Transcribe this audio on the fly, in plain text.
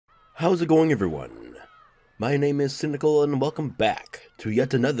How's it going, everyone? My name is Sinikle, and welcome back to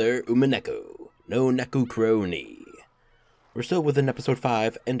yet another Umineko no Naku Koro ni. We're still within episode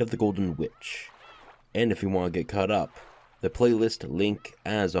 5, End of the Golden Witch. And if you want to get caught up, the playlist link,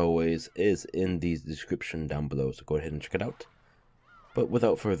 as always, is in the description down below, so go ahead and check it out. But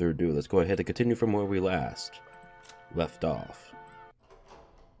without further ado, let's go ahead and continue from where we last left off.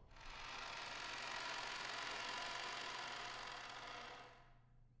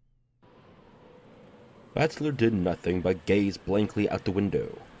 Bachelor did nothing but gaze blankly out the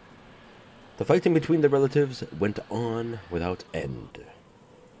window. The fighting between the relatives went on without end.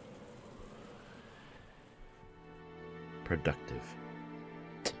 Productive.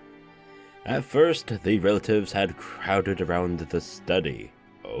 At first, the relatives had crowded around the study.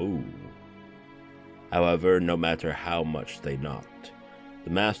 Oh. However, no matter how much they knocked,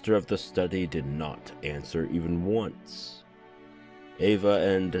 the master of the study did not answer even once. Ava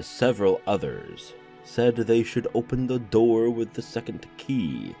and several others said they should open the door with the second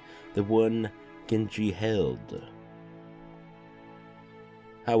key, the one Genji held.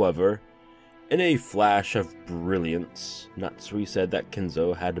 However, in a flash of brilliance, Natsuhi said that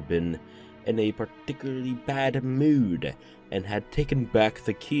Kinzo had been in a particularly bad mood and had taken back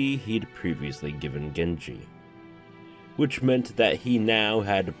the key he'd previously given Genji, which meant that he now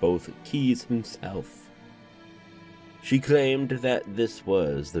had both keys himself. She claimed that this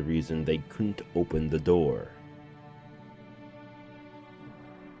was the reason they couldn't open the door.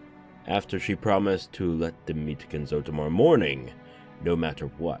 After she promised to let them meet Kinzo tomorrow morning, no matter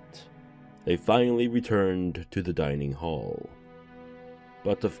what, they finally returned to the dining hall.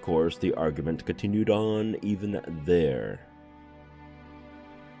 But of course, the argument continued on even there.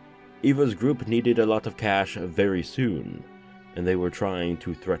 Eva's group needed a lot of cash very soon, and they were trying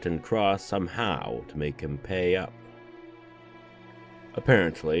to threaten Cross somehow to make him pay up.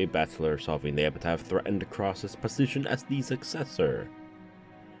 Apparently, Bachelor solving the epitaph threatened Cross's position as the successor,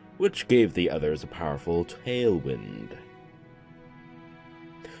 which gave the others a powerful tailwind.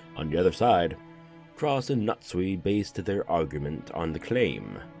 On the other side, Cross and Natsuhi based their argument on the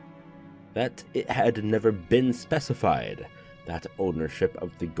claim that it had never been specified that ownership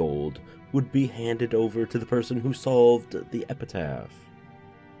of the gold would be handed over to the person who solved the epitaph.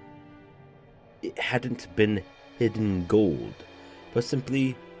 It hadn't been hidden gold, but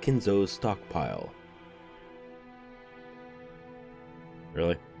simply Kinzo's stockpile.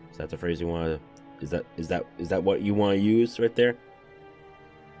 Really? Is that the phrase you want to... Is that what you want to use right there?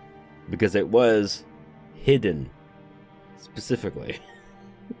 Because it was hidden, specifically.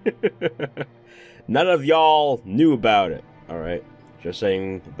 None of y'all knew about it. All right, just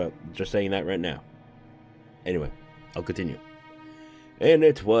saying that right now. Anyway, I'll continue. And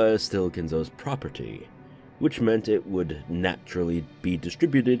it was still Kinzo's property, which meant it would naturally be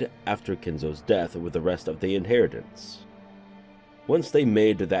distributed after Kinzo's death with the rest of the inheritance. Once they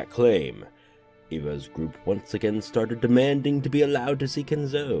made that claim, Eva's group once again started demanding to be allowed to see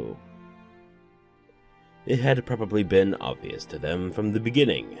Kinzo. It had probably been obvious to them from the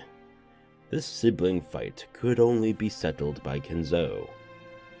beginning. This sibling fight could only be settled by Kinzo.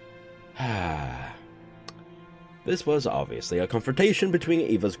 This was obviously a confrontation between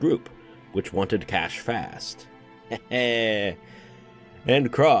Eva's group, which wanted cash fast, and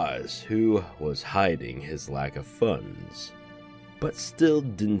Cross, who was hiding his lack of funds, but still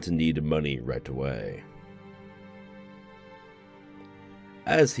didn't need money right away.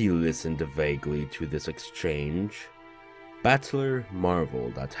 As he listened vaguely to this exchange, Bachelor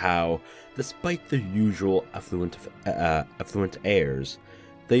marveled at how, despite the usual affluent heirs,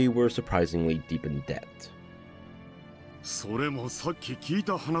 they were surprisingly deep in debt. それもさっき聞い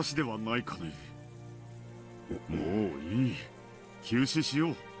た話ではないかね。もういい。休止し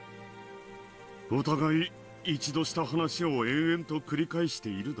よう。お互い一度した話を延々と繰り返して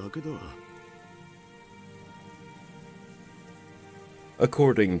いるだけだ。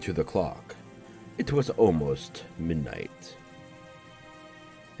According to the clock, it was almost midnight.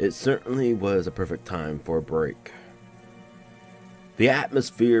 It certainly was a perfect time for a break. The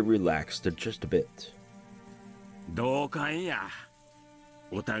atmosphere relaxed just a bit. 同感や。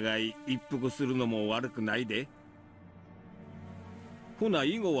お互い一服するのも悪くないで。ほな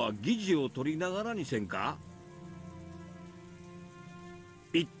以後は議事を取りながらにせんか。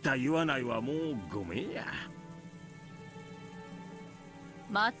言った言わないはもうごめんや。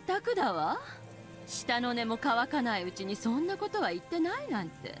まったくだわ。下の根も乾かないうちにそんなことは言ってないなん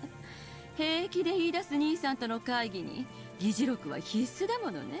て。平気で言い出す兄さんとの会議に議事録は必須だ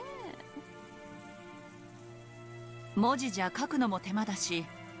ものね。文字じゃ書くのも手間だし、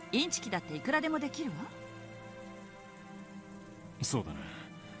インチキだっていくらでもできるわ。そうだね。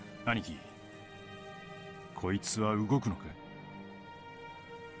兄貴、こいつは動くのか？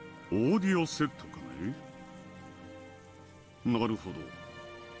オーディオセットかね。なるほど。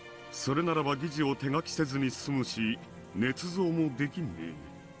それならば疑似を手書きせずに済むし、捏造もできんね。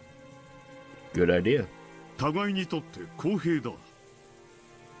Good idea. 互いにとって公平だ。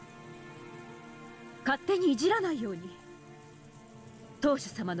勝手にいじらないように。当主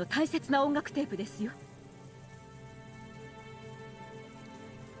様の大切な音楽テープですよ。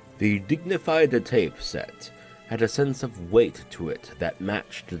The dignified tape set had a sense of weight to it that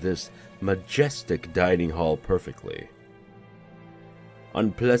matched this majestic dining hall perfectly.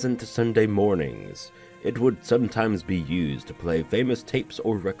 On pleasant Sunday mornings, it would sometimes be used to play famous tapes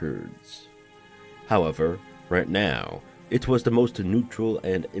or records. However, right now, it was the most neutral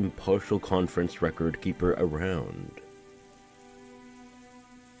and impartial conference record keeper around.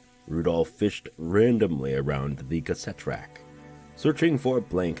 Rudolph fished randomly around the cassette rack, searching for a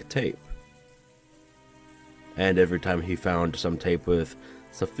blank tape. And every time he found some tape with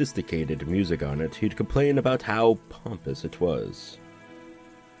sophisticated music on it, he'd complain about how pompous it was.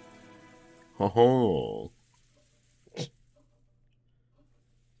 Ho-ho.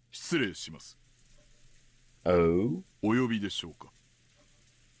 失礼します。Oh? お呼びでしょうか。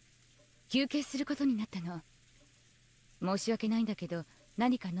休憩することになったの。申し訳ないんだけど、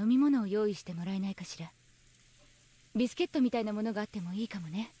何か飲み物を用意してもらえないかしら。ビスケットみたいなものがあってもいいかも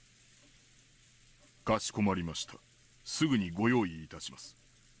ね。かしこまりました。すぐにご用意いたします。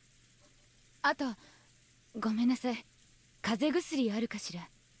あと、ごめんなさい。風邪薬あるかしら。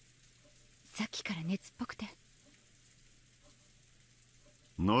さっきから熱っぽくて。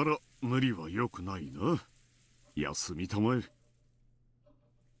なら無理は良くないな。休みたまえ。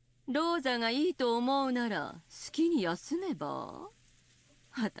ローザがいいと思うなら好きに休めば。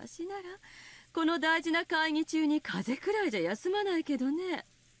私ならこの大事な会議中に風邪くらいじゃ休まないけどね。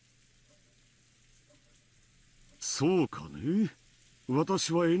そうかね。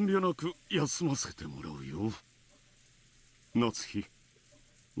私は遠慮なく休ませてもらうよ。夏日、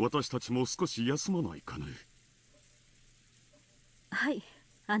私たちも少し休まないかね。はい、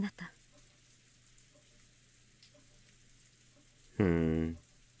あなた。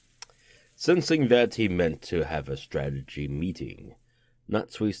Sensing that he meant to have a strategy meeting,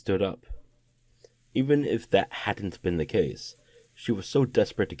 Natsuhi stood up. Even if that hadn't been the case, she was so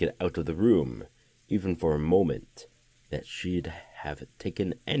desperate to get out of the room, even for a moment, that she'd have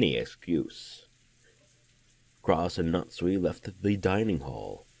taken any excuse. Cross and Natsuhi left the dining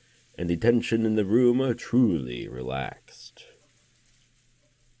hall, and the tension in the room truly relaxed.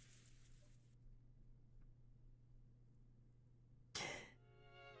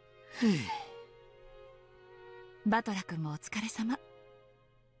 バトラ君もお疲れ様。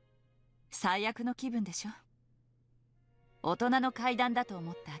最悪の気分でしょ。大人の階段だと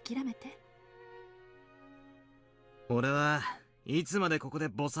思って諦めて。俺はいつまでここで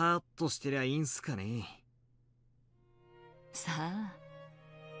ボサーっとしてりゃいいんすかね。さあ、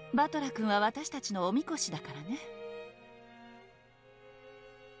バトラ君は私たちのおみこしだからね。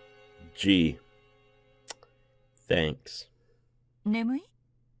Gee. Thanks. 眠い？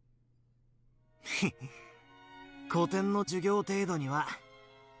古典の授業程度には。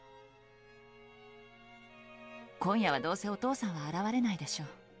今夜はどうせお父さんは現れないでしょう。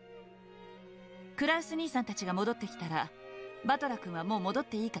クラウス兄さんたちが戻ってきたら、バトラ君はもう戻っ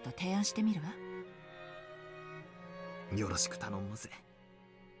ていいかと提案してみるわ。よろしく頼むぜ。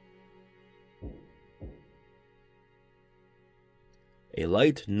A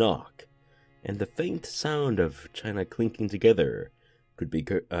light knock, and the faint sound of china clinking together could be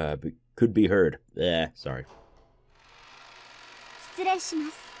heard. Sorry. 失礼しま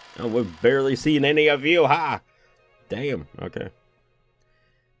す。 Oh, we've barely seen any of you, ha! Damn, okay.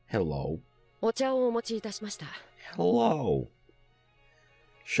 Hello. お茶をお持ちいたしました。 Hello.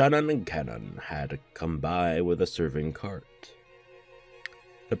 Shannon and Cannon had come by with a serving cart.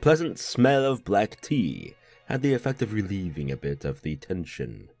 The pleasant smell of black tea had the effect of relieving a bit of the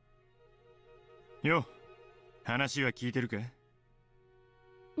tension. よ、話は聞いてるか？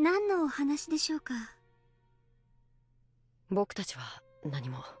何のお話でしょうか？僕たちは何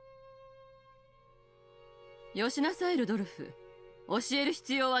も。よしなさいルドルフ。教える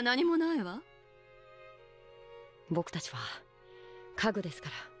必要は何もないわ。僕たちは家具ですか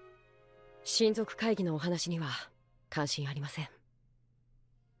ら、親族会議のお話には関心ありません。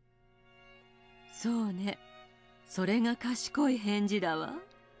そうね。それが賢い返事だわ。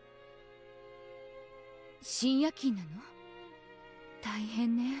深夜勤なの？大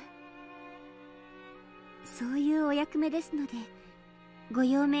変ね。そういうお役目ですので、ご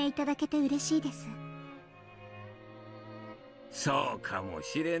用命いただけて嬉しいです。そうかも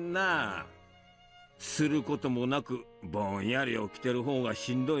しれんな。することもなくぼんやり起きてる方が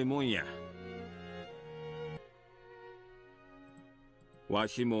しんどいもんや。わ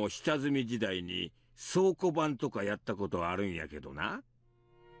しも下積み時代に倉庫番とかやったことあるんやけどな。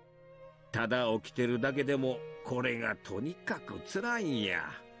ただ起きてるだけでもこれがとにかく辛いんや。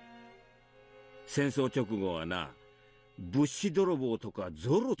戦争直後はな、物資泥棒とか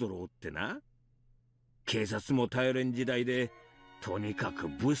ゾロゾロおってな、警察も頼れん時代でとにかく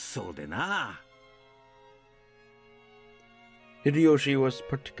物騒でな。Hideyoshi was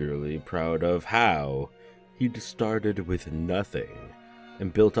particularly proud of how he'd started with nothing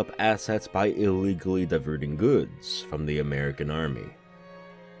and built up assets by illegally diverting goods from the American army.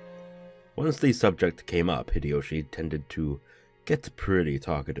 Once the subject came up, Hideyoshi tended to get pretty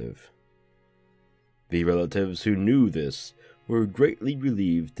talkative. The relatives who knew this were greatly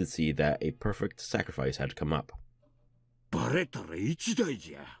relieved to see that a perfect sacrifice had come up. バレたら一大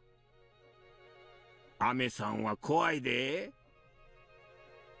事や。アメさんは怖いで。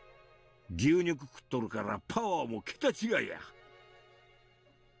牛肉食っとるからパワーも桁違いや。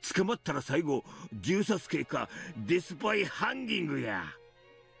捕まったら最後銃殺刑かデスバイハンギングや。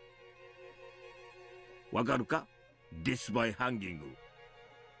わかるか？デスバイハンギング。い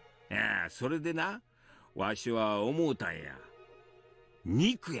や、それでな、わしは思うたんや。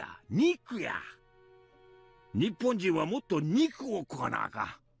肉や、肉や。日本人はもっと肉を食わなあかん。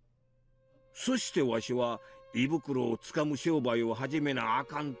そしてわしは胃袋をつかむ商売を始めなあ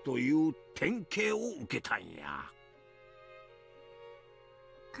かんという典型を受けたんや。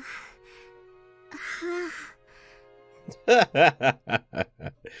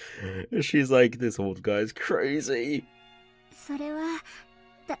She's like, this old guy's crazy. それは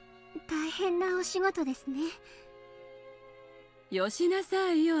大変なお仕事ですね。よしな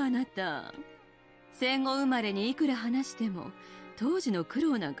さいよ、あなた。戦後生まれにいくら話しても当時の苦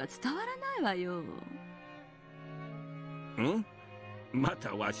労なんか伝わらないわよ。ん？ま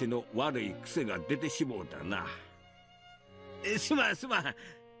たわしの悪い癖が出てしもうたな。すまんすまん。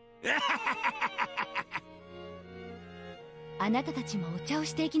あなたたちもお茶を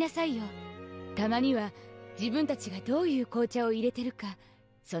していきなさいよ。たまには自分たちがどういう紅茶を入れてるか、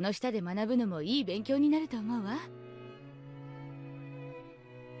その下で学ぶのもいい勉強になると思うわ。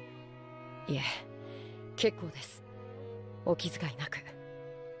いえ、結構です。お気遣いなく。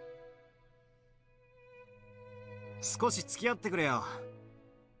少し付き合ってくれよ。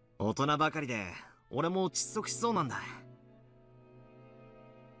大人ばかりで俺も窒息しそうなんだ。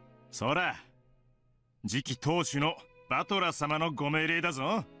そら、次期当主のバトラ様のご命令だ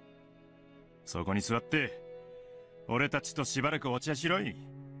ぞ。そこに座って俺たちとしばらくお茶しろい。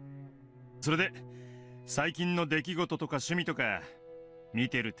それで最近の出来事とか趣味とか見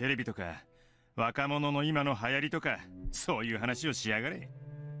てるテレビとか若者の今の流行りとかそういう話をしやがれ。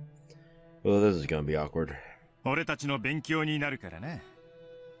 Well, this is gonna be awkward. 俺たちの勉強になるからな。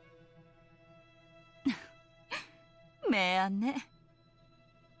明暗ね。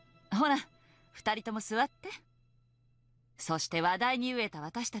ほら、二人とも座って。そして話題に飢えた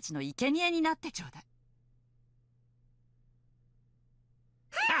私たちの生贄になってちょうだい。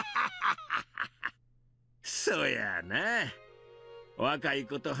そうやな。若い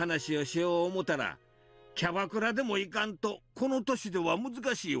子と話をしよう思たらキャバクラでもいかんとこの年では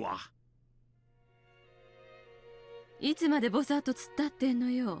難しいわ。いつまでぼさっと突っ立ってんの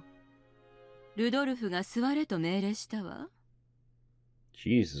よ。ルドルフが座れと命令したわ。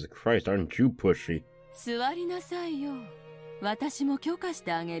Jesus Christ, aren't you pushy? 座りなさいよ。私も許可し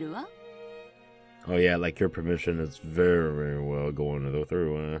てあげるわ。Oh yeah, like your permission is very, very well going to go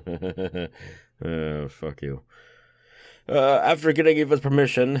through. Fuck you. After getting Eva's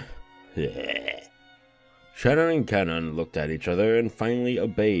permission, Shannon and Canon looked at each other and finally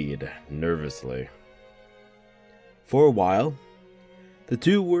obeyed, nervously. For a while, the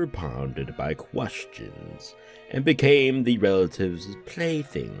two were pounded by questions and became the relatives'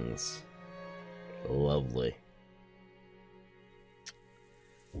 playthings. Lovely.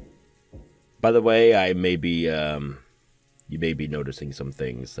 By the way, I may be, you may be noticing some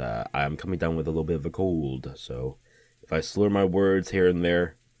things. I'm coming down with a little bit of a cold, so if I slur my words here and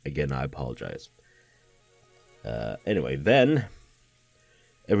there, again, I apologize. Anyway, then,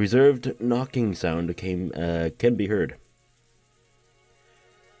 a reserved knocking sound can be heard.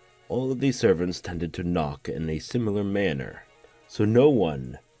 All of these servants tended to knock in a similar manner, so no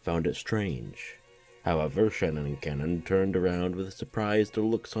one found it strange. However, Shannon and Cannon turned around with surprised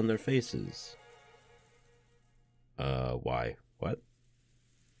looks on their faces. Why? What?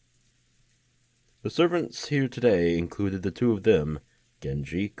 The servants here today included the two of them,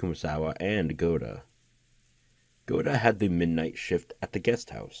 Genji, Kumasawa, and Goda. Goda had the midnight shift at the guest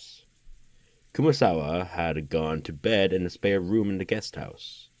house. Kumasawa had gone to bed in a spare room in the guest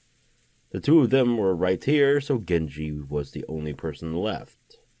house. The two of them were right here, so Genji was the only person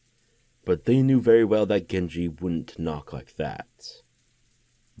left. But they knew very well that Genji wouldn't knock like that.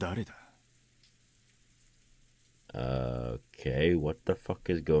 誰だ? Okay, what the fuck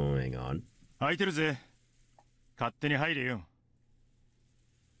is going on? 開いてるぜ。勝手に入れよ。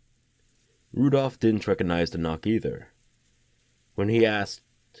Rudolph didn't recognize the knock either. When he asked,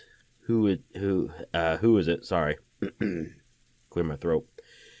 who is it? Sorry. Clear my throat.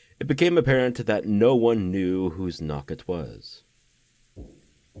 It became apparent that no one knew whose knock it was.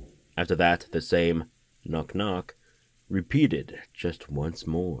 After that, the same knock knock repeated just once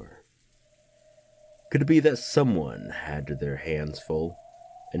more. Could it be that someone had their hands full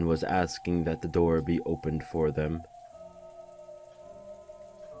and was asking that the door be opened for them?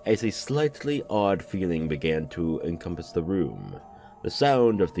 As a slightly odd feeling began to encompass the room, the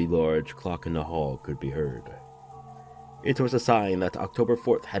sound of the large clock in the hall could be heard. It was a sign that October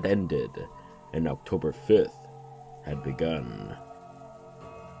 4th had ended and October 5th had begun.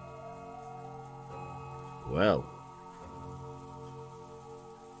 Well,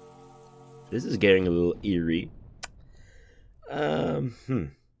 this is getting a little eerie.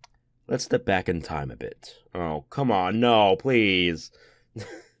 Let's step back in time a bit. Oh, come on, no, please.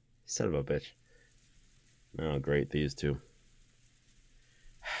 Son of a bitch. Oh, great, these two.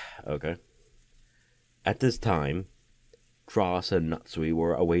 Okay. At this time, Cross and Natsuhi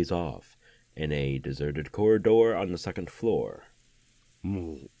were a ways off, in a deserted corridor on the second floor.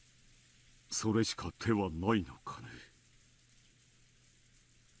 もうそれしか手はないのかね。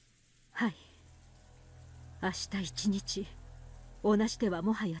はい。明日一日、同じ手は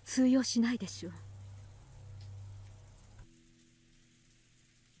もはや通用しないでしょう。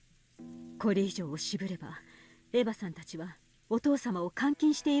これ以上を渋れば、エヴァさんたちはお父様を監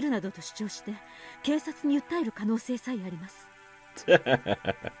禁しているなどと主張して警察に訴える可能性さえあります。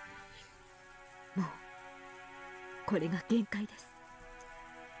もうこれが限界です。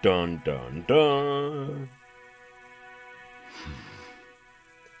Dun dun dun.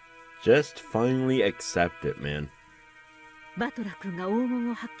 Just finally accept it, man. バトラ君が黄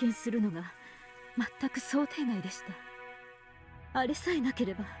金を発見するのが全く想定外でした。あれさえなけ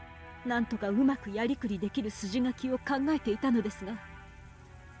ればなんとかうまくやりくりできる筋書きを考えていたのですが。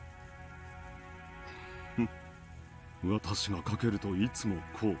私がかけるといつも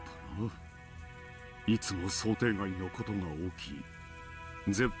こうだな。いつも想定外のことが起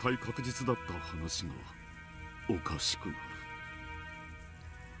き、絶対確実だった話がおかしくなる。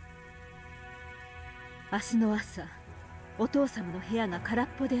明日の朝、お父様の部屋が空っ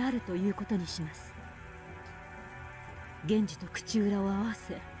ぽであるということにします。源氏と口裏を合わ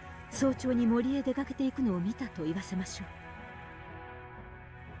せ、早朝に森へ出かけていくのを見たと言わせましょう。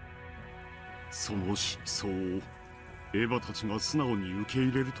その真相をエヴァたちが素直に受け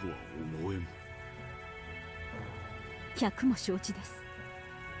入れるとは思えん。客も承知です。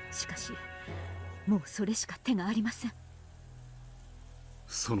しかしもうそれしか手がありません。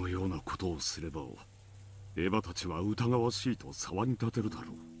そのようなことをすればエヴァたちは疑わしいと騒ぎ立てるだ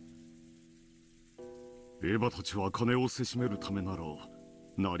ろう。エヴァたちは金をせしめるためなら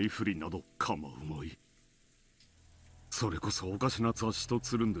なりふりなど構うまい。それこそおかしな雑誌と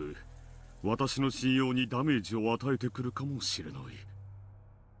つるんで私の信用にダメージを与えてくるかもしれない。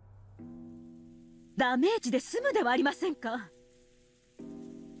ダメージで済むではありませんか。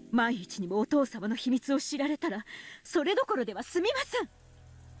万一にもお父様の秘密を知られたらそれどころでは済みません。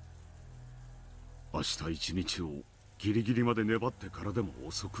明日一日をギリギリまで粘ってからでも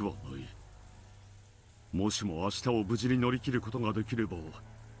遅くはない。もしも明日を無事に乗り切ることができれば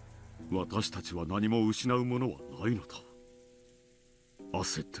私たちは何も失うものはないのだ。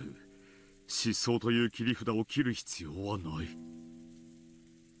焦って失踪という切り札を切る必要はない。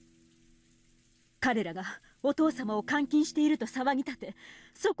彼らがお父様を監禁していると騒ぎ立て、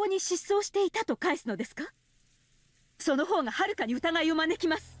そこに失踪していたと返すのですか。その方がはるかに疑いを招き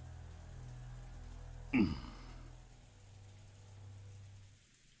ます。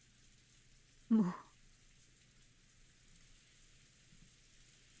もう。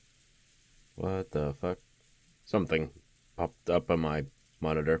What the fuck? Something popped up on my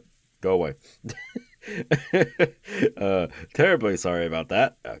monitor. Go away. Terribly sorry about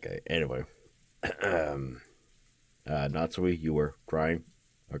that. Okay, anyway. Natsuhi, you were crying.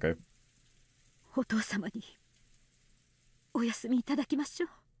 Okay. お父様にお休みいただきましょう。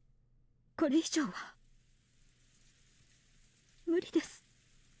これ以上は無理です。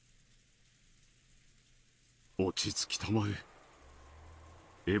落ち着きたまえ。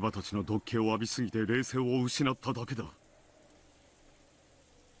エヴァたちの毒気を浴びすぎて冷静を失っただけだ。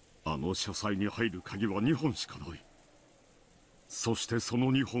あの書斎に入る鍵は2本しかない。そしてそ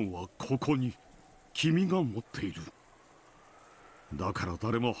の2本はここに君が持っている。だから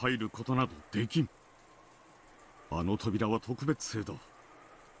誰も入ることなどできん。あの扉は特別性だ。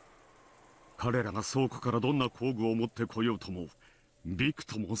彼らが倉庫からどんな工具を持ってこようともびく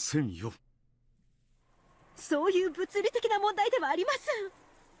ともせんよ。そういう物理的な問題ではありま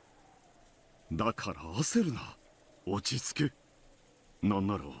せん。だから焦るな。落ち着け。なん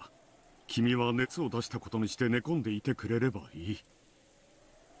なら君は熱を出したことにして寝込んでいてくれればいい。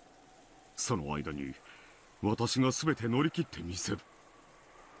その間に私が全て乗り切ってみせる。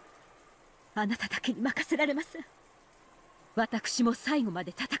あなただけに任せられません。私も最後ま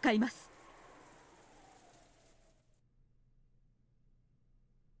で戦います。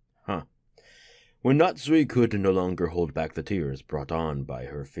Huh. When Natsuhi could no longer hold back the tears brought on by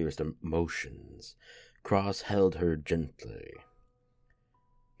her fierce emotions, Cross held her gently.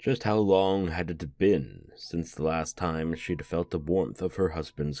 Just how long had it been since the last time she'd felt the warmth of her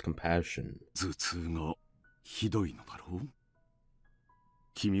husband's compassion? 頭痛がひどいのだろう。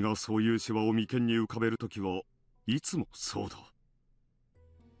君がそういうシワを眉間に浮かべるときはいつもそうだ。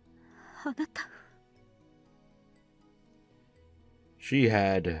あなた。She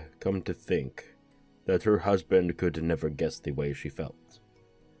had come to think that her husband could never guess the way she felt.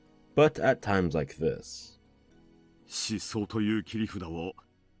 But at times like this, 失踪という切り札は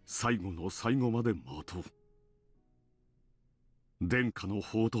最後の最後まで待とう。殿下の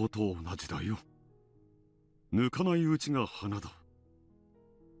報道と同じだよ。抜かないうちが花だ。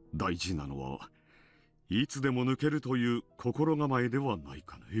大事なのはいつでも抜けるという心構えではない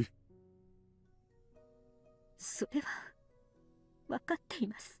かね。それは分かってい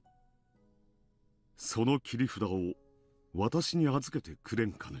ます。その切り札を私に預けてくれ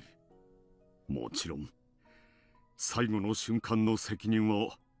んかね。もちろん最後の瞬間の責任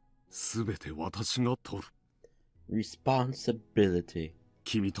はすべて私が取る。responsibility.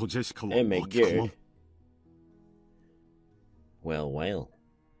 君とジェシカは Oh my 巻き込まん。 god. Well, well.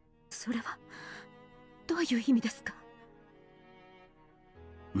 それはどういう意味ですか？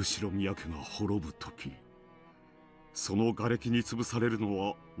後ろ宮家が滅ぶ時、その瓦礫に潰されるの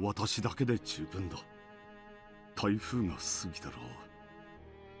は私だけで十分だ。台風が過ぎたら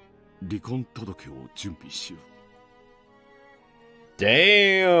離婚届を準備しよう。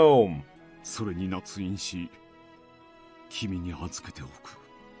 Damn! それに捺印し君に預けておく。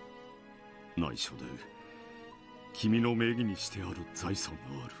内緒で君の名義にしてある財産が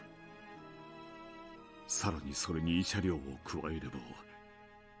ある。さらにそれに慰謝料を加えれば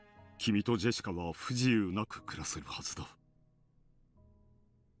君とジェシカは不自由なく暮らせるはずだ。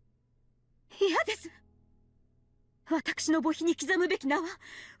嫌です。私の墓碑に刻むべき名は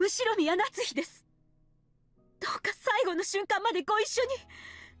後宮夏日です。どうか最後の瞬間までご一緒に。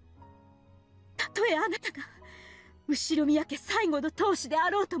たとえあなたが後宮家最後の当主であ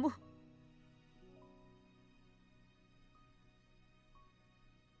ろうとも。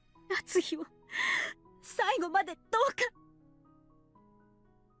夏日を最後までどうか。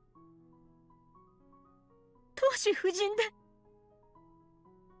当主夫人で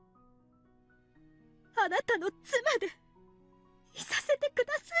あなたの妻でいさせてく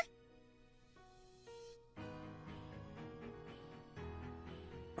ださい。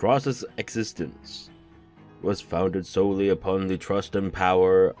Cross's existence was founded solely upon the trust and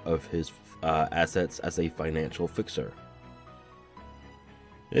power of his assets as a financial fixer.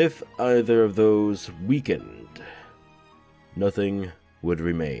 If either of those weakened, nothing would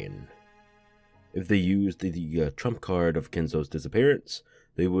remain. If they used the trump card of Kinzo's disappearance,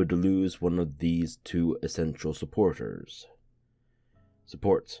 they would lose one of these two essential supports.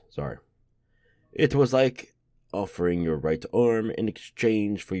 It was like offering your right arm in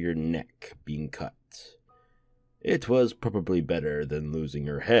exchange for your neck being cut. It was probably better than losing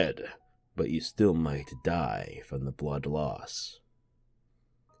your head, but you still might die from the blood loss.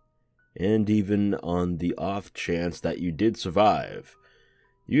 And even on the off chance that you did survive,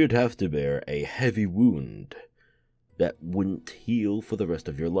 you'd have to bear a heavy wound that wouldn't heal for the rest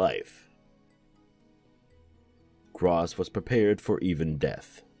of your life. Cross was prepared for even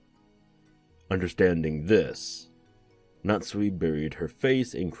death. Understanding this, Natsuhi buried her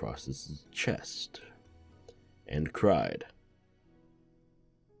face in Cross's chest and cried.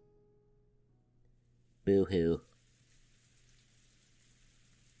 Boo-hoo.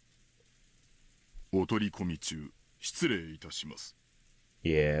 お取り込み中、失礼いたします。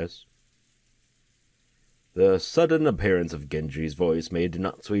 Yes. The sudden appearance of Genji's voice made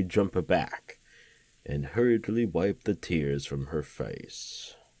Natsuhi jump back. and hurriedly wiped the tears from her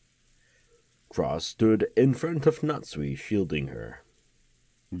face. Cross stood in front of Natsuhi, shielding her.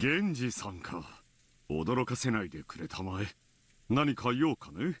 源氏さんか。驚かせないでくれたまえ。何か用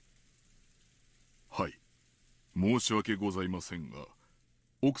かね。はい。申し訳ございませんが、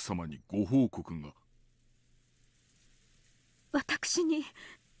奥様にご報告が。私に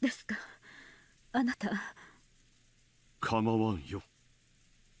ですか。あなた。構わんよ。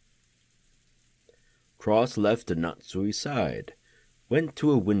Cross left Natsuhi's side, went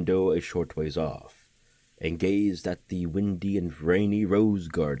to a window a short ways off, and gazed at the windy and rainy rose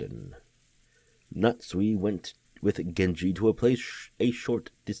garden. Natsuhi went with Genji to a place a short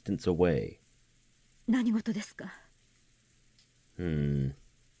distance away. 何事ですか。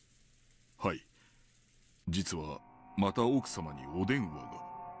はい。実はまた奥様にお電話が。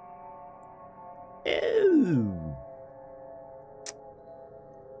Oh.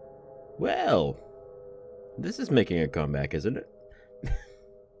 Well, this is making a comeback, isn't it?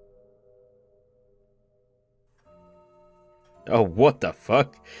 Oh, what the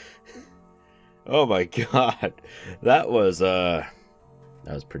fuck? Oh my god. That was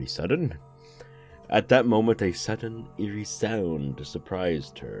pretty sudden. At that moment, a sudden, eerie sound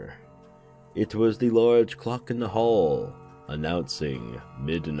surprised her. It was the large clock in the hall, announcing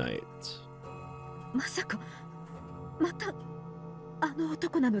midnight. まさか、また、あの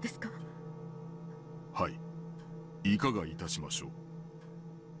男なのですか。はい。いかがいたしましょ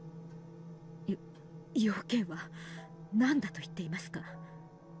う。要件は何だと言っていますか。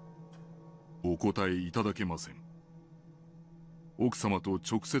お答えいただけません。奥様と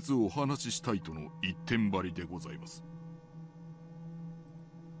直接お話ししたいとの一点張りでございます。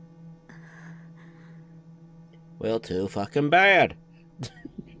Well, too fucking bad.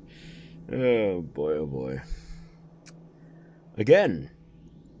 Oh boy, oh boy. Again,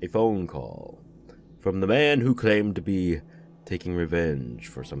 a phone call from the man who claimed to be taking revenge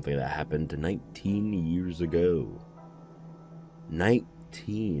for something that happened 19 years ago.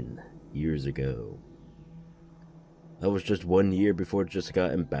 19 years ago. That was just 1 year before Jessica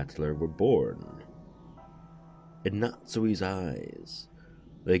and Battler were born. In Natsuhi's eyes,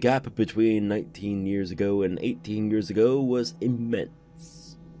 the gap between 19 years ago and 18 years ago was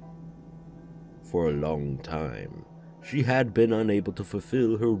immense. For a long time, she had been unable to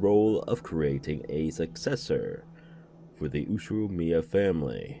fulfill her role of creating a successor for the Ushiromiya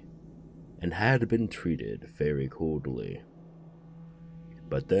family, and had been treated very coldly.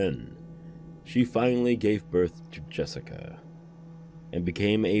 But then, she finally gave birth to Jessica, and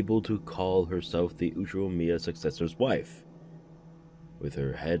became able to call herself the Ushiromiya successor's wife, with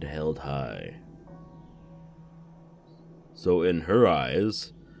her head held high. So in her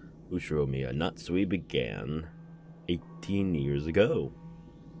eyes, Ushiromiya Natsuhi began 18 years ago.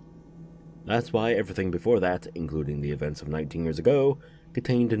 That's why everything before that, including the events of 19 years ago,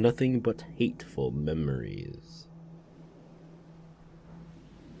 contained nothing but hateful memories.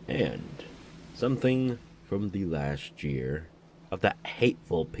 And something from the last year of that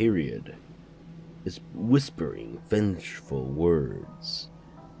hateful period is whispering vengeful words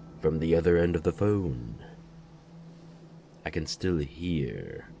from the other end of the phone. I can still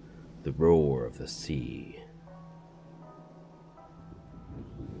hear the roar of the sea.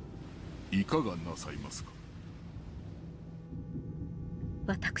 いかがなさいますか。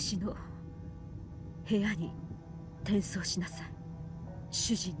私の部屋に転送しなさい。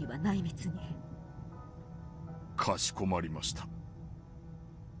主人には内密に。かしこまりました。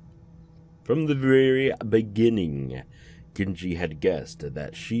From the very beginning, Genji had guessed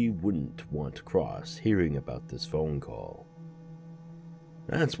that she wouldn't want Cross hearing about this phone call.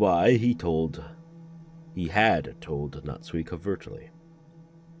 That's why he had told Natsuhi covertly.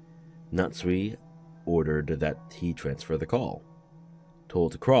 Natsuhi ordered that he transfer the call,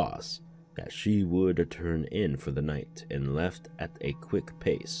 told Cross that she would turn in for the night, and left at a quick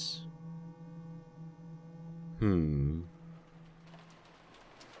pace.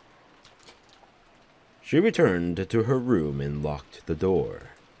 She returned to her room and locked the door.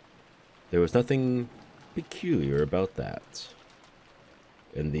 There was nothing peculiar about that.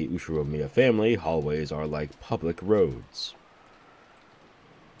 In the Ushiromiya family, hallways are like public roads.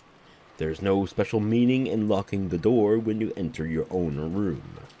 There's no special meaning in locking the door when you enter your own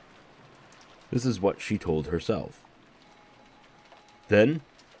room. This is what she told herself. Then,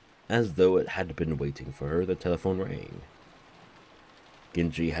 as though it had been waiting for her, the telephone rang.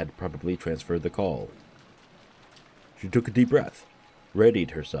 Genji had probably transferred the call. She took a deep breath,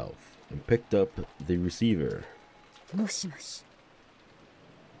 readied herself, and picked up the receiver. もしもし。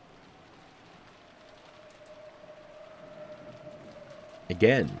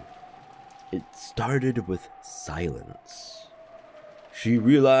Again, It started with silence. She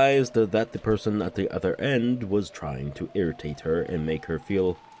realized that the person at the other end was trying to irritate her and make her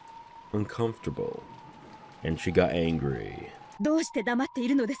feel uncomfortable. And she got angry. どうして黙ってい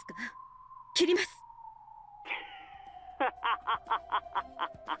るのですか。切ります。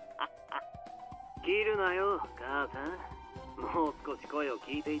切るなよ、母さん。もう少し声を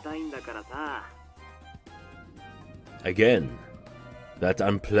聞いていたいんだからさ。Again, that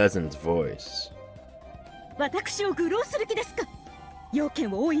unpleasant voice. 私を愚弄する気ですか。要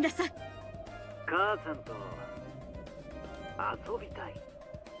件を追いなさい。母さんと遊びたい。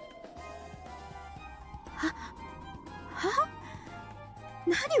は？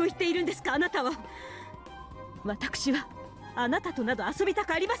何を言っているんですか、あなたは。私はあなたとなど遊びた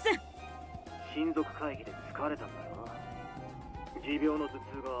くありません。親族会議で疲れたんだよ。持病の頭痛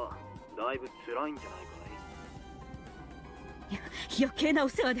がだいぶ辛いんじゃないかい。余計なお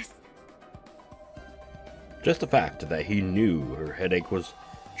世話です。Just the fact that he knew her headache was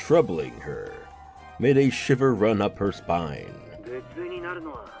troubling her made a shiver run up her spine. 頭痛になる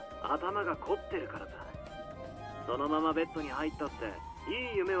のは頭が凝ってるからだ。そのままベッドに入ったって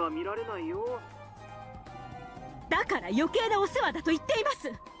いい夢は見られないよ。だから余計なお世話だと言っていま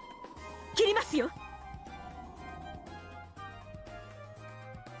す。切りますよ。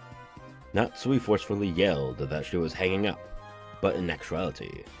Natsuhi forcefully yelled that she was hanging up, but in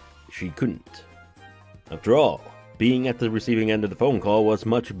actuality, she couldn't. After all, being at the receiving end of the phone call was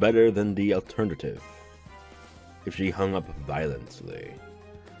much better than the alternative. If she hung up violently,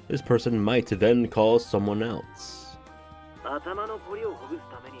 this person might then call someone else. 頭のこりをほぐす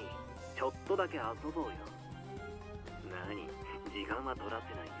ためにちょっとだけ遊ぼうよ。何、時間は取ら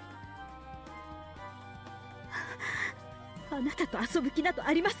せないよ。あなたと遊ぶ気など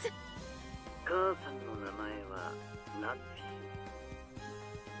ありません。母さんの名前はナツ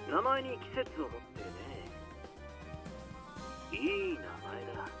ヒ。名前に季節を持ってるね。いい名前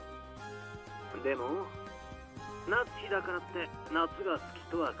だ。でもナツヒだからって夏が好き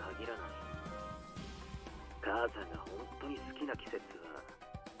とは限らない。母さんが本当に好きな季節は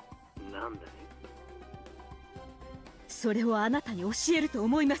何だね。それをあなたに教えると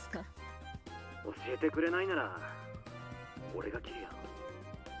思いますか。教えてくれないなら俺が切るよ。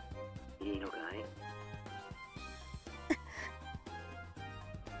いいのかい。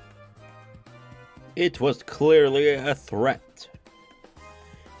It was clearly a threat.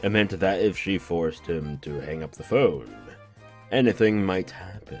 It meant that if she forced him to hang up the phone, anything might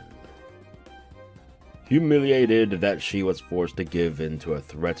happen. Humiliated that she was forced to give in to a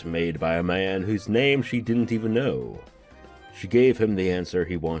threat made by a man whose name she didn't even know, she gave him the answer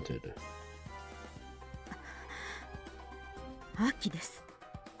he wanted. 秋です。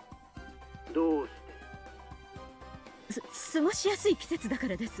どうして？過ごしやすい季節だか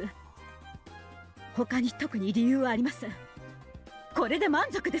らです。他に特に理由はありません。これで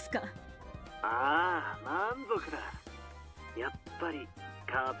満足ですか？ああ、満足だ。やっぱり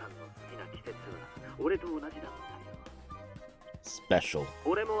母さんの好きな季節は俺と同じだったよ。Special.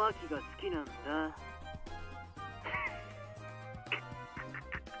 俺も秋が好きなんだ。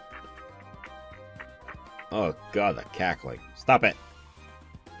Oh god, the cackling. Stop it.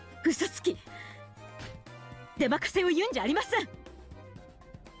 嘘つき。出任せを言うんじゃありません。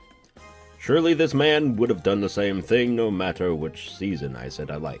Surely this man would have done the same thing no matter which season I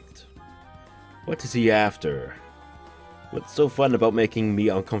said I liked. What is he after? What's so fun about making me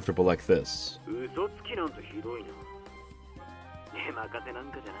uncomfortable like this? 嘘つきなんてひどいな。出任せなん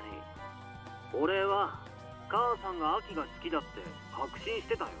かじゃない。俺は母さんが秋が好きだって確信し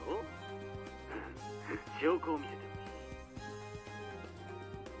てたよ。証拠を見せてもいい？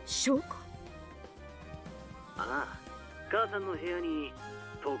証拠？ああ、母さんの部屋に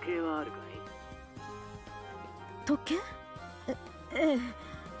時計はあるかい？時計？ええ、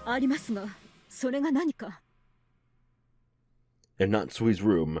ありますが、それが何か。In Natsuhi's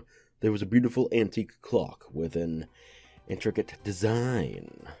room, there was a beautiful antique clock with an intricate design.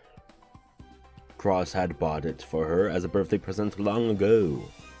 Cross had bought it for her as a birthday present long ago.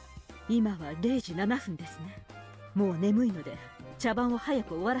 今は0時7分ですね。もう眠いので、茶番を早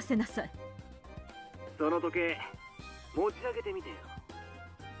く終わらせなさい。その時計、持ち上げてみてよ。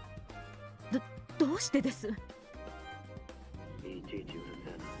どうしてです？いちいちうるせ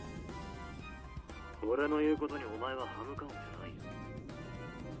えな。俺の言うことにお前は歯向かうんじゃな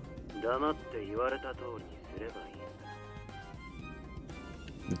いよ。黙って言われた通りにすればいいんだ。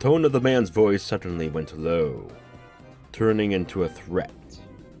 The tone of the man's voice suddenly went low, turning into a threat.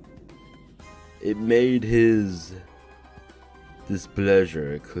 It made his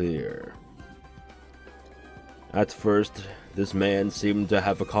displeasure clear. At first, this man seemed to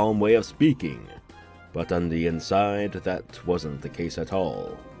have a calm way of speaking, but on the inside, that wasn't the case at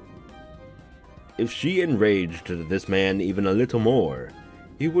all. If she enraged this man even a little more,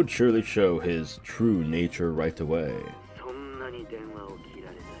 he would surely show his true nature right away.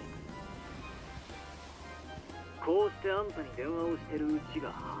 こうしてあんたに電話をしてるうち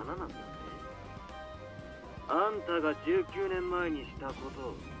が花なんだぜ。あんたが19年前にしたこと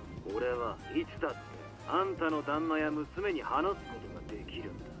を俺はいつだってあんたの旦那や娘に話すことができる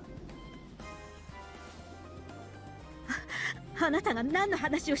んだ。あなたが何の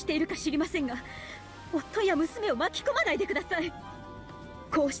話をしているか知りませんが、夫や娘を巻き込まないでください。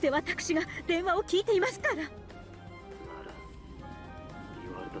こうして私が電話を聞いていますから。なら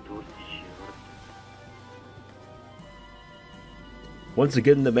言われた通りにしよう。Once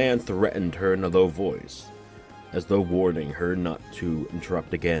again, the man threatened her in a low voice, as though warning her not to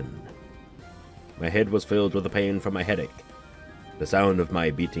interrupt again. My head was filled with the pain from my headache, the sound of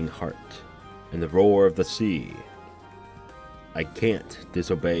my beating heart, and the roar of the sea. I can't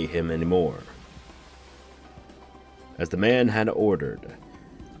disobey him anymore. As the man had ordered,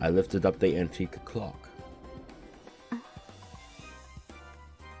 I lifted up the antique clock.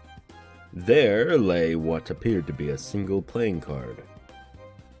 There lay what appeared to be a single playing card.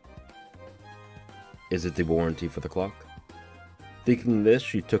 Is it the warranty for the clock? Thinking this,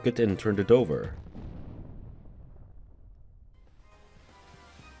 she took it and turned it over.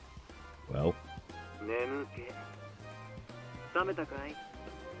 Well.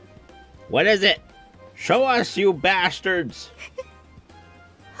 What is it? Show us, you bastards!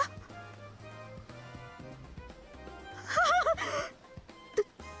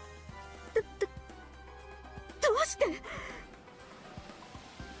 どうして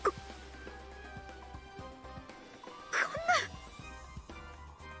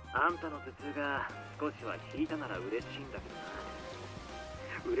あんたの頭痛が少しは引いたなら嬉しいんだけど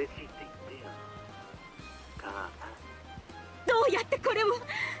な。嬉しいって言ってよ。母さん。どうやってこれを？ど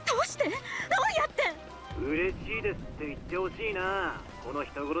うして？どうやって？嬉しいですって言ってほしいな。この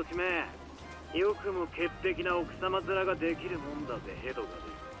人殺しめ。よくも潔癖な奥様面ができるもんだぜ、ヘドがね。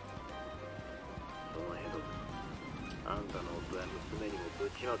そのヘドがあんたの夫や娘にもぶ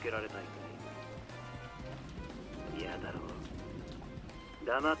ちまけられたいかい。嫌だろう。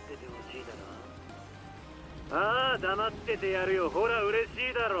黙っててほしいだろ。ああ、黙っててやるよ。ほら、嬉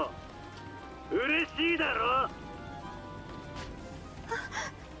しいだろ。嬉しいだろ。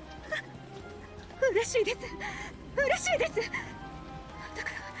嬉しいです。嬉しいです。だか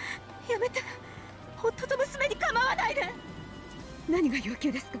らやめて。夫と娘に構わないで。何が要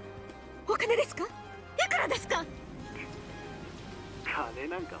求ですか？お金ですか？いくらですか？金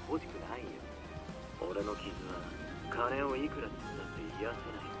なんか欲しくないよ。俺の傷は金をいくらってだって癒せ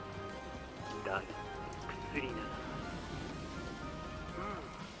ない。だが薬なら。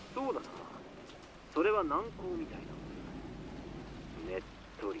そうだな。それは軟膏みたいな。ねっ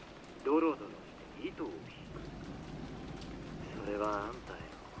とりドロドロして糸を引く。それはあんたへ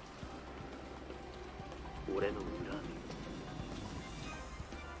俺の恨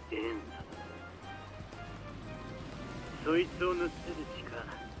み縁だ。そいつを塗ってる力、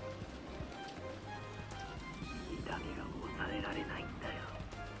痛みが抑えられないんだよ。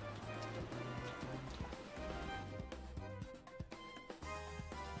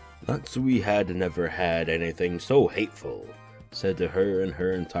Natsuhi had never had anything so hateful said to her in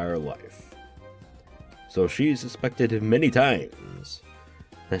her entire life. So she suspected many times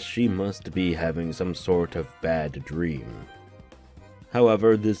that she must be having some sort of bad dream.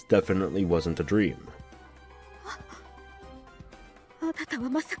 However, this definitely wasn't a dream. あなたは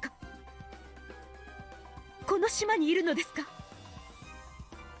まさかこの島にいるのですか？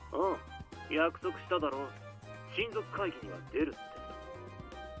ああ、約束しただろう。親族会議には出るって。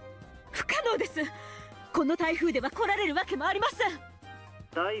不可能です。この台風では来られるわけもありません。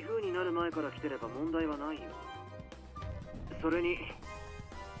台風になる前から来てれば問題はないよ。それに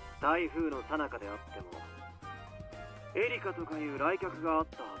台風の最中であってもエリカとかいう来客があっ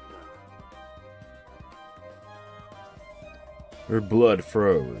たはずだ。 Her blood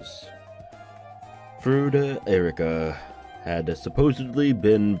froze. Furudo Erika had supposedly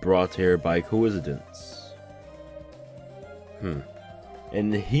been brought here by coincidence.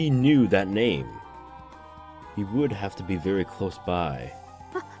 And he knew that name. He would have to be very close by.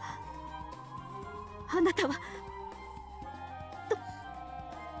 あなたは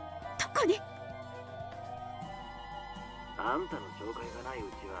どこに？あんたの紹介がないう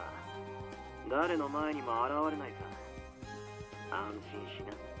ちは誰の前にも現れないさ。安心し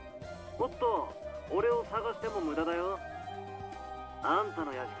な。おっと、俺を探しても無駄だよ。あんた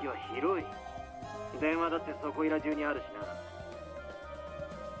の屋敷は広い。電話だってそこいら中にあるし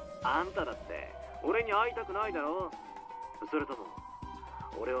な。あんただって俺に会いたくないだろ。それとも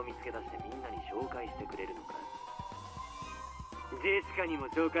俺を見つけ出してみんなに紹介してくれるのか。ジェシカにも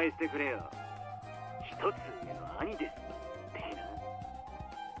紹介してくれよ。一つ上の兄ですってな。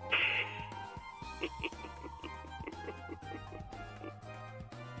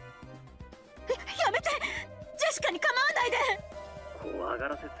やめて、ジェシカに構わないで。怖が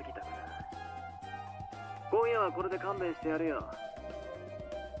らせすぎたかな。今夜はこれで勘弁してやるよ。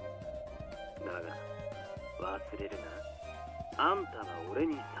だが忘れるな、あんたは俺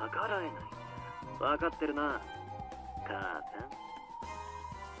に逆らえないんだ。分かってるな、母さん。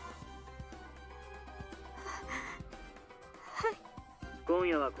はい。今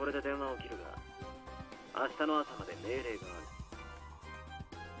夜はこれで電話を切るが、明日の朝まで命令がある。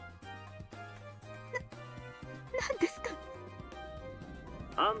何ですか？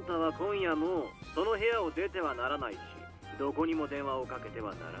あんたは今夜もその部屋を出てはならないし、どこにも電話をかけて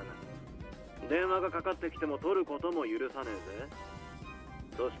はならない。電話がかかってきても取ることも許さねえぜ。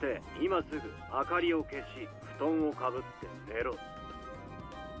そして今すぐ明かりを消し、布団をかぶって寝ろ。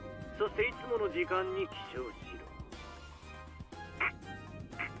そしていつもの時間に起床しろ。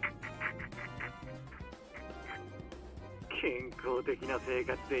健康的な生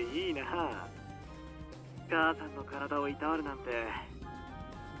活でいいな。母さんの体をいたわるなんて、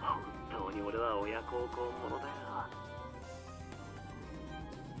本当に俺は親孝行者だよ。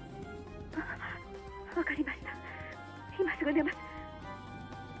わかりました。今すぐ出ます。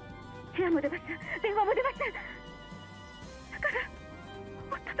部屋も出ます。電話も出ます。だから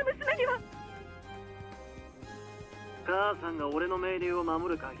夫と娘には。母さんが俺の命令を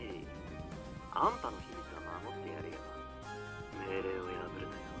守る限り、あんたの秘密は守ってやるよ。命令を破る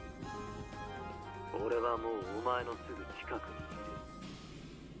なよ。俺はもうお前のすぐ近くにい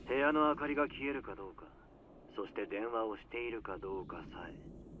る。部屋の明かりが消えるかどうか、そして電話をしているかどうかさえ、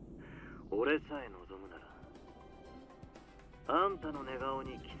俺さえ望むなら、あんたの寝顔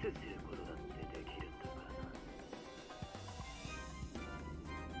にキスすることだってできるんだか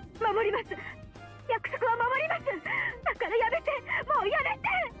らな。守ります。約束は守ります。だからやめて、もうやめて、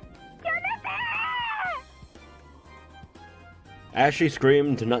やめて。 As she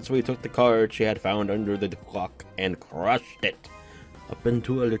screamed, Natsuhi took the card she had found under the clock and crushed it up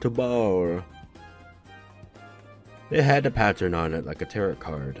into a little ball. It had a pattern on it like a tarot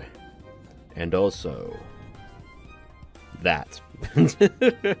card. And also that.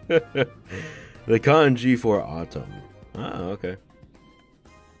 The kanji for autumn. Ah, okay.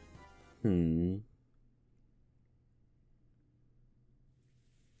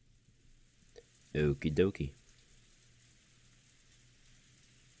 Okie dokie.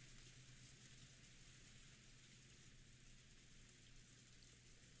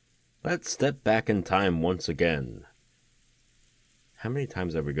 Let's step back in time once again. How many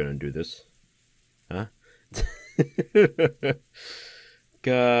times are we going to do this? Huh?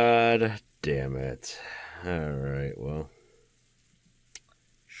 God damn it. Alright, well.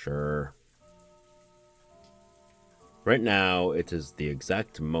 Sure. Right now, it is the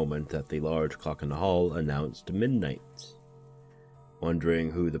exact moment that the large clock in the hall announced midnight.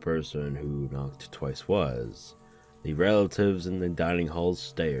 Wondering who the person who knocked twice was, the relatives in the dining hall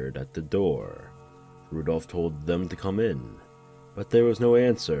stared at the door. Rudolph told them to come in, but there was no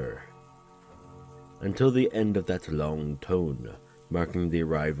answer. Until the end of that long tone, marking the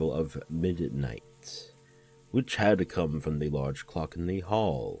arrival of midnight, which had to come from the large clock in the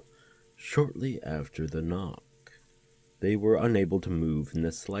hall, shortly after the knock. They were unable to move in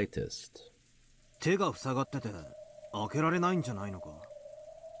the slightest. 手が塞がってて開けられないんじゃないのか。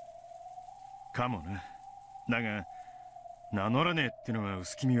かもな。だが名乗らねえってのは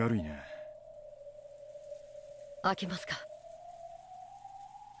薄気味悪いな。開けますか。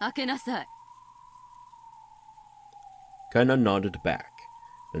開けなさい。Kana nodded back,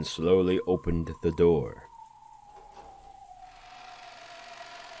 then slowly opened the door.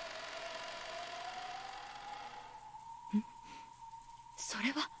 それ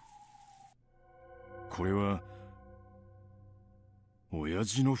は。これは親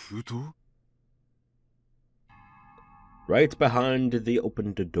父の封筒？ Right behind the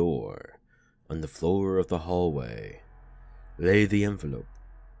opened door, on the floor of the hallway, lay the envelope.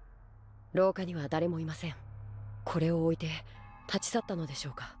 廊下には誰もいません。これを置いて立ち去ったのでし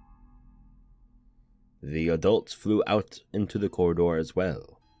ょうか。The adults flew out into the corridor as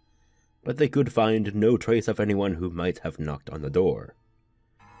well, but they could find no trace of anyone who might have knocked on the door.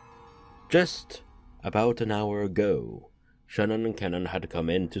 Just about an hour ago, Shannon and Kenan had come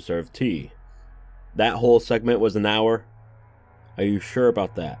in to serve tea. That whole segment was an hour? Are you sure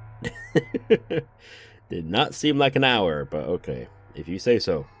about that? Did not seem like an hour, but okay, if you say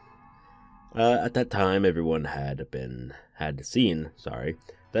so. At that time, everyone had seen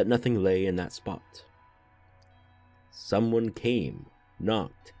that nothing lay in that spot. Someone came,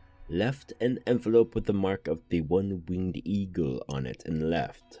 knocked, left an envelope with the mark of the one-winged eagle on it, and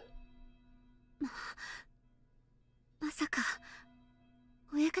left. まさか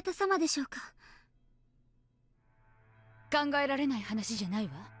親方様でしょうか。考えられない話じゃない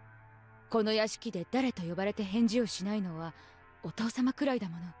わ。この屋敷で誰と呼ばれて返事をしないのはお父様くらいだ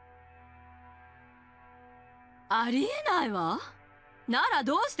もの。ありえないわ。なら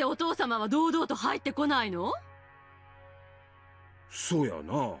どうしてお父様は堂々と入ってこないの？そうや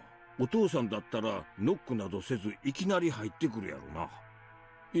な。お父さんだったらノックなどせずいきなり入ってくるやろな。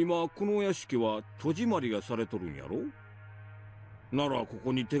今この屋敷は戸締まりがされとるんやろ。ならこ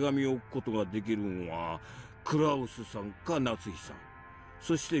こに手紙を置くことができるんはクラウスさんか夏日さん、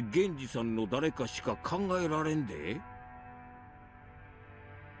そして源氏さんの誰かしか考えられんで。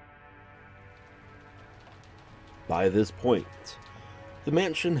By this point, the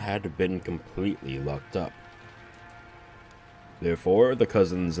mansion had been completely locked up. Therefore, the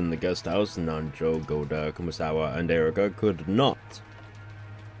cousins in the guest house, Nanjo, Goda, Kumasawa, and Erika, could not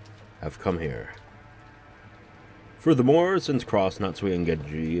have come here. Furthermore, since Cross, Natsuhi, and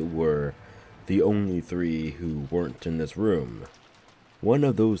Genji were the only three who weren't in this room, one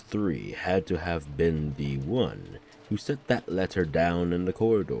of those three had to have been the one who set that letter down in the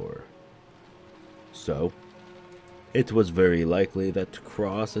corridor. So, it was very likely that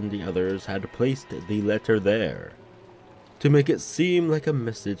Cross and the others had placed the letter there to make it seem like a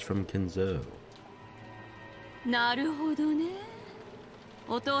message from Kinzo. なるほどね。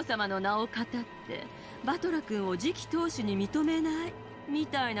お父様の名を語ってバトラ君を次期当主に認めないみ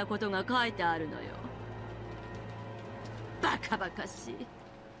たいなことが書いてあるのよ。バカバカしい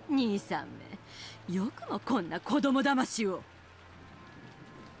兄さんめ、よくもこんな子供騙しを。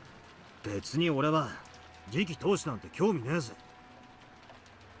別に俺は次期当主なんて興味ねえぜ。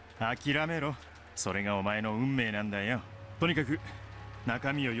諦めろ、それがお前の運命なんだよ。とにかく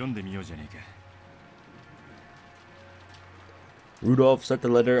中身を読んでみようじゃねえか。Rudolph set the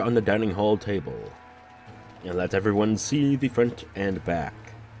letter on the dining hall table and let everyone see the front and back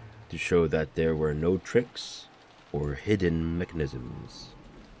to show that there were no tricks or hidden mechanisms,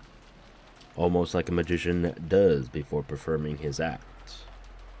 almost like a magician does before performing his act.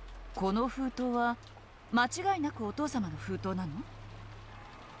 この封筒は間違いなくお父様の封筒なの？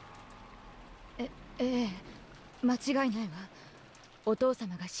ええ、間違いないわ。お父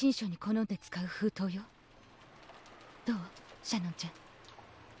様が神書に好んで使う封筒よ。どう、シャノンちゃん。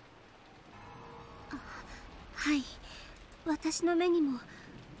はい、私の目にも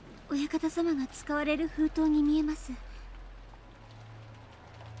親方様が使われる封筒に見えます。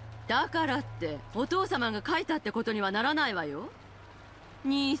だからってお父様が書いたってことにはならないわよ。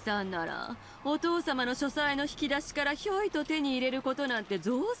兄さんならお父様の書斎の引き出しからひょいと手に入れることなんて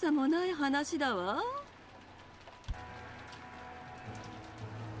造作もない話だわ。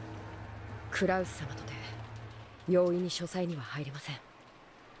クラウス様とて容易に書斎には入れません。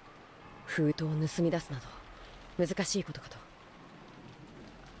封筒を盗み出すなど難しいことかと。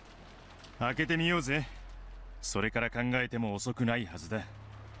開けてみようぜ。それから考えても遅くないはずだ。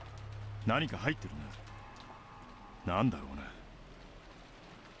何か入ってるな。なんだろうな。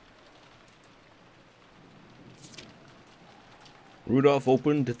Rudolph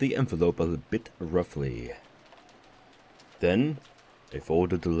opened the envelope a bit roughly. Then, they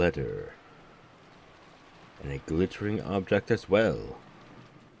folded the letter, and a glittering object as well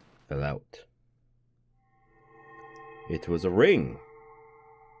fell out. It was a ring.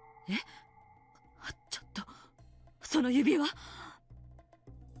 え？ちょっと、その指輪。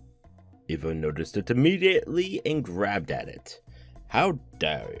Eva noticed it immediately and grabbed at it. How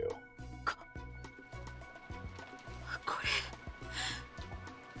dare you? これ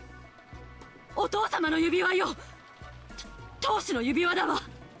お父様の指輪よ。当主の指輪だわ。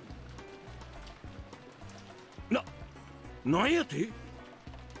なんやて？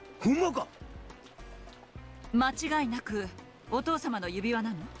ほんまか？間違いなくお父様の指輪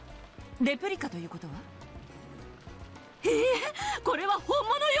なの？レプリカということは？これは本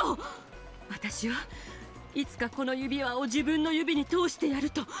物よ。私はいつかこの指輪を自分の指に通してや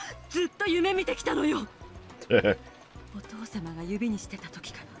るとずっと夢見てきたのよ。お父様が指にしてた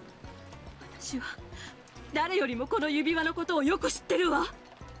時から私は誰よりもこの指輪のことをよく知ってるわ。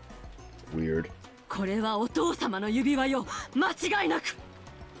 Weird. これはお父様の指輪よ、間違いなく。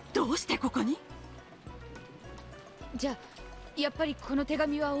どうしてここに？じゃあやっぱりこの手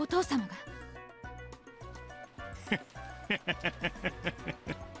紙はお父様が。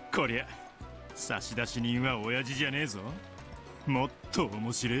こりゃ差出人は親父じゃねえぞ。もっと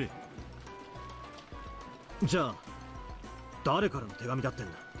面白い。じゃあ誰からの手紙だってん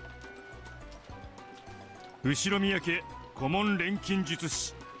だ。後宮家顧問錬金術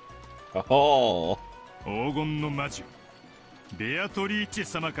師、Oh. 黄金の魔女ベアトリーチェ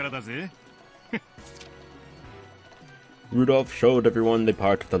様からだぜ。Rudolph showed everyone the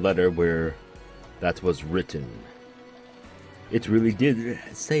part of the letter where that was written. It really did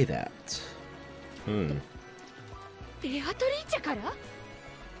say that. ベアトリーチェから？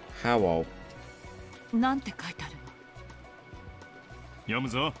 How? なんて書いてあるの？読む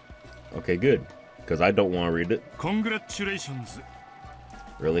ぞ。 Okay, good. Because I don't want to read it. Congratulations.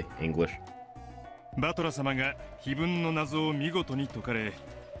 Really? English? バトラ様が碑文の謎を見事に解かれ、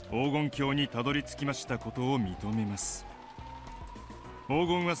黄金鏡にたどり着きましたことを認めます。黄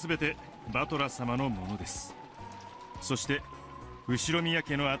金はすべてバトラ様のものです。そして後宮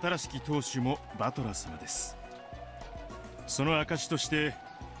家の新しき当主もバトラ様です。その証として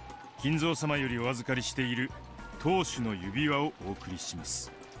金蔵様よりお預かりしている当主の指輪をお送りしま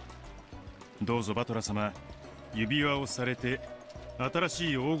す。どうぞバトラ様、指輪をされて新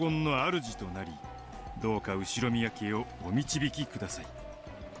しい黄金の主となり、どうか後宮家をお導きください。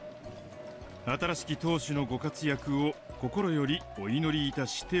新しき当主のご活躍を心よりお祈りいた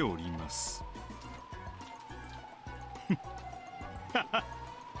しております。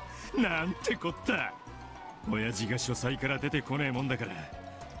なんてこった。親父が書斎から出てこねえもんだから、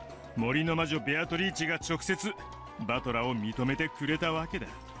森の魔女ベアトリーチが直接バトラを認めてくれたわけだ。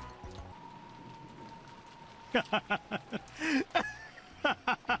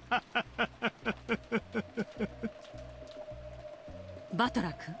バト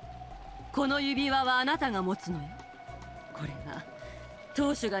ラ君、この指輪はあなたが持つのよ。これが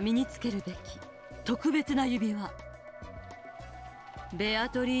当主が身につけるべき特別な指輪。ベア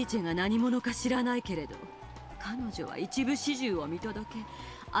トリーチェが何者か知らないけれど、彼女は一部始終を見届け、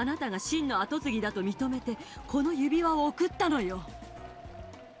あなたが真の跡継ぎだと認めてこの指輪を送ったのよ。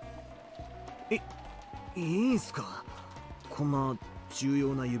いいんすか、こんな重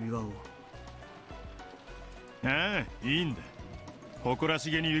要な指輪を。ああ、いいんだ。誇らし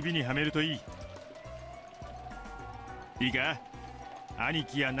げに指にはめるといい。いいか、兄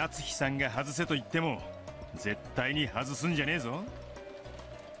貴や夏日さんが外せと言っても絶対に外すんじゃねえぞ。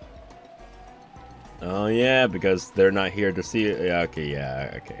Oh yeah, because they're not here to see it. Yeah, okay.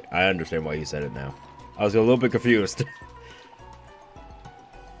 I understand why you said it now. I was a little bit confused.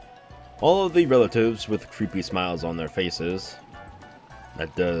 All of the relatives with creepy smiles on their faces,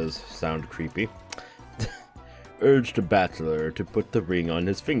 that does sound creepy, urged the bachelor to put the ring on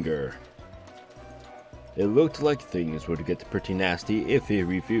his finger. It looked like things would get pretty nasty if he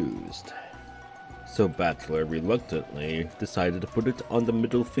refused. So Bachelor reluctantly decided to put it on the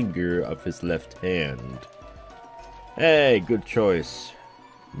middle finger of his left hand. Hey, good choice.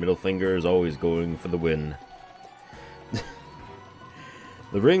 Middle finger is always going for the win.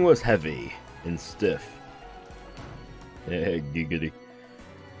 The ring was heavy and stiff. Giggity.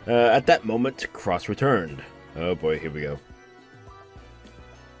 At that moment, Cross returned. Oh boy, here we go.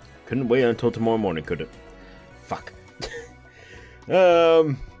 Couldn't wait until tomorrow morning, could it? Fuck.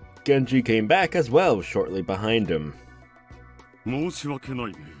 Genji came back as well shortly behind him. 申し訳な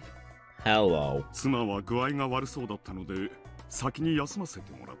いね。 Hello. 妻は具合が悪そうだったので先に休ませ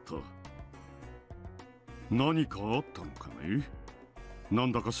てもらった。何かあったのかね。な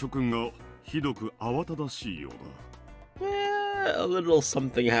んだか諸君がひどく慌ただしいようだ。A little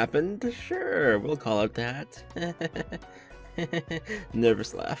something happened. Sure, we'll call it that.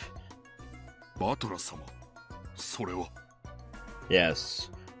 Nervous laugh. バトラ様、それは。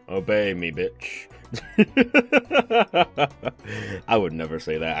 Yes. Obey me, bitch. I would never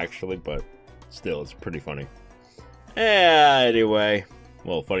say that, actually, but still, it's pretty funny. Anyway.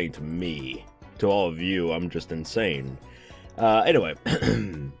 Well, funny to me. To all of you, I'm just insane. Anyway.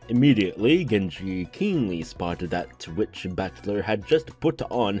 Immediately, Genji keenly spotted that which Bachelor had just put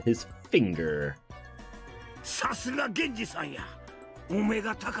on his finger. さすが源氏さんや。お目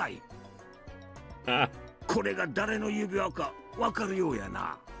が高い。これが誰の指輪かわかるようや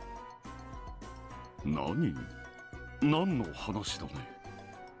な。何の話だね。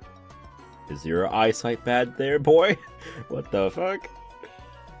 Is your eyesight bad there, boy? What the fuck?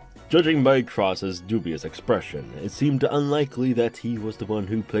 Judging by Cross's dubious expression, it seemed unlikely that he was the one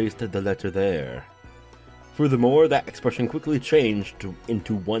who placed the letter there. Furthermore, that expression quickly changed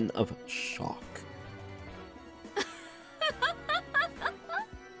into one of shock.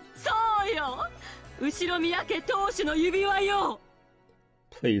 そうよ、後宮家当主の指輪よ。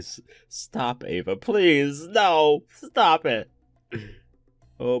 Please stop, Ava. Please, no, stop it.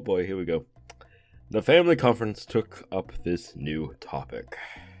 Oh boy, here we go. The family conference took up this new topic,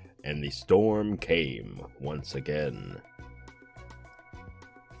 and the storm came once again.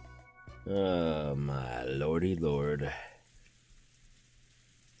 Oh my lordy lord.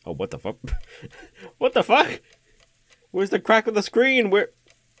 Oh, what the fuck? What the fuck? Where's the crack of the screen? Where?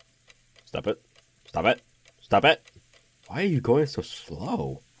 Stop it. Stop it. Stop it. Why are you going so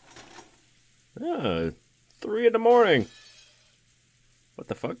slow? 3 in the morning. What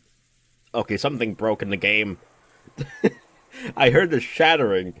the fuck? Okay, something broke in the game. I heard the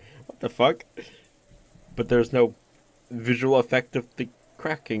shattering. What the fuck? But there's no visual effect of the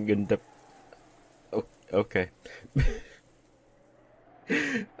cracking in the... Oh, okay.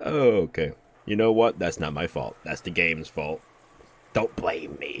 Okay. You know what? That's not my fault. That's the game's fault. Don't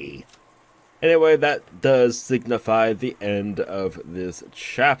blame me. Anyway, that does signify the end of this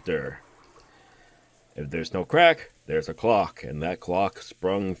chapter. If there's no crack, there's a clock, and that clock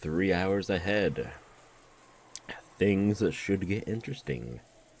sprung 3 hours ahead. Things should get interesting.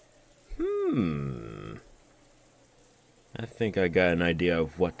 I think I got an idea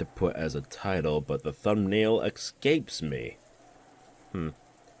of what to put as a title, but the thumbnail escapes me.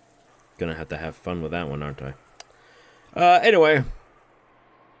 Gonna have to have fun with that one, aren't I? Anyway,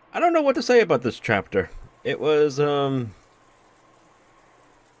 I don't know what to say about this chapter. It was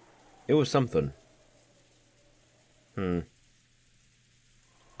something.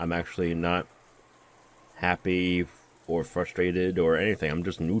 I'm actually not happy or frustrated or anything. I'm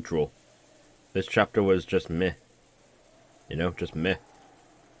just neutral. This chapter was just meh. You know, just meh.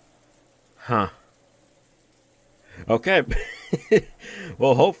 Huh. Okay.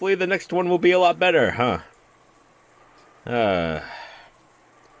 Well, hopefully the next one will be a lot better, huh? That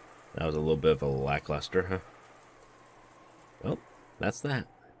was a little bit of a lackluster, huh? Well, that's that.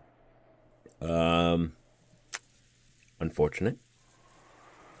 Unfortunate.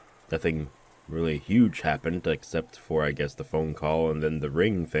 Nothing really huge happened except for, I guess, the phone call and then the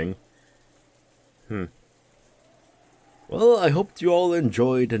ring thing. Well, I hope you all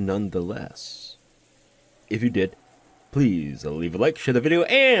enjoyed nonetheless. If you did, please leave a like, share the video,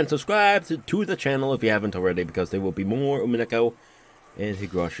 and subscribe to the channel if you haven't already, because there will be more Umineko and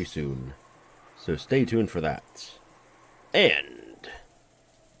Higurashi soon. So stay tuned for that. And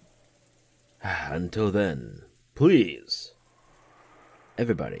until then, please,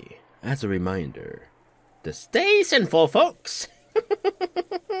 everybody, as a reminder, to stay sinful, folks!